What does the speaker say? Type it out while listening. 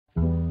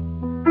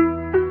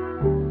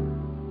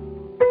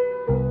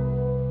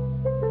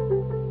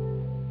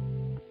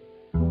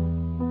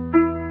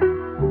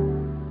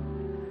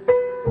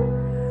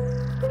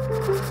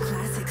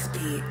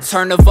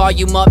Turn the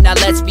volume up, now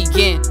let's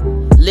begin.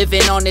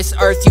 Living on this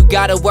earth, you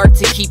gotta work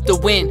to keep the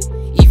wind.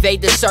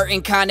 Evade the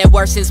certain kind that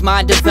worsens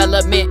mind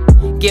development.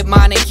 Get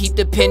mine and keep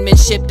the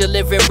penmanship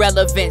delivering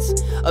relevance.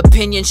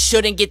 Opinions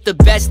shouldn't get the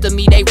best of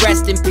me, they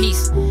rest in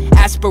peace.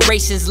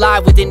 Aspirations lie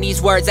within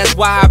these words, that's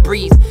why I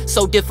breathe.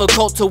 So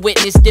difficult to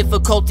witness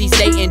difficulties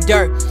they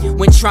endure.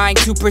 When trying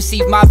to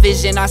perceive my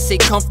vision, I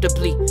sit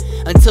comfortably.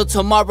 Until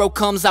tomorrow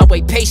comes, I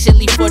wait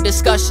patiently for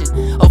discussion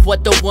of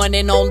what the one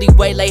and only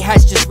Waylay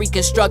has just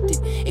reconstructed.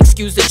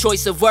 Excuse the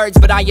choice of words,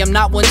 but I am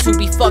not one to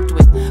be fucked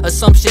with.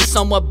 Assumptions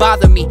somewhat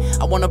bother me,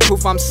 I wanna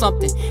prove I'm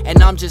something,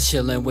 and I'm just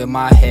chilling with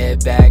my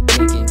head back,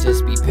 thinking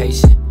just be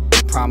patient.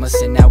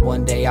 Promising that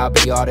one day I'll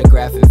be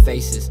autographing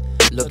faces.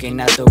 Looking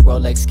at the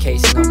Rolex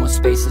case, no more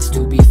spaces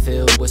to be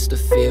filled. What's the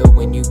feel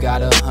when you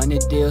got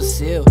 100 deals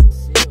sealed?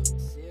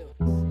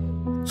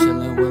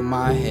 Chilling with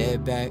my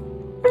head back,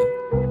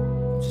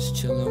 just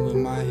chilling with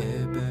my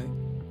head back.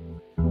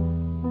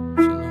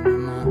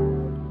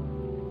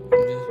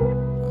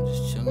 I'm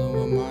just chilling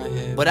with my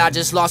head. But I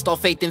just lost all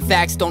faith in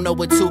facts, don't know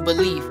what to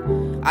believe.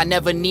 I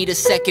never need a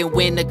second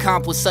wind to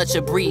comp with such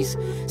a breeze.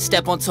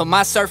 Step onto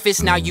my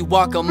surface, now you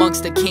walk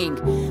amongst the king.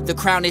 The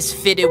crown is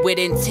fitted with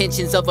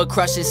intentions of a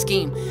crushing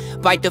scheme.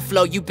 Bite the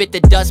flow, you bit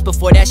the dust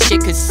before that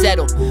shit could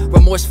settle.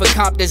 Remorse for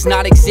comp does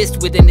not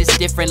exist within this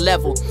different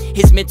level.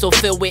 His mental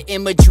filled with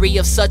imagery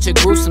of such a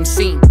gruesome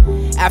scene.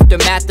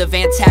 Aftermath of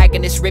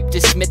antagonists ripped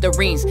to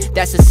smithereens.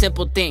 That's a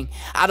simple thing.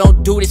 I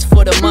don't do this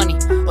for the money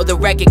or the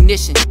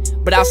recognition,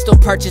 but I'll still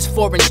purchase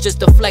foreigns just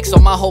to flex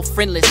on my whole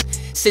friend list.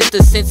 Since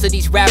the sense of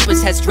these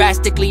rappers has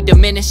drastically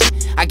diminished,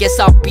 I guess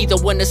I'll be the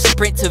one to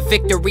sprint to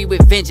victory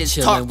with vengeance.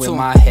 Chilling with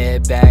my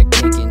head back,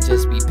 thinking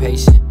just be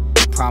patient.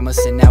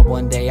 Promising that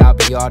one day I'll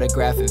be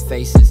autographing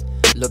faces.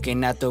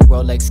 Looking at the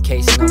Rolex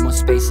case, no more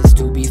spaces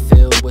to be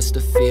filled. What's the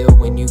feel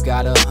when you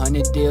got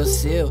 100 deals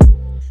sealed?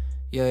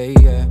 Yeah,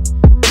 yeah.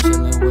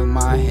 Chilling with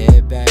my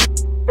head back,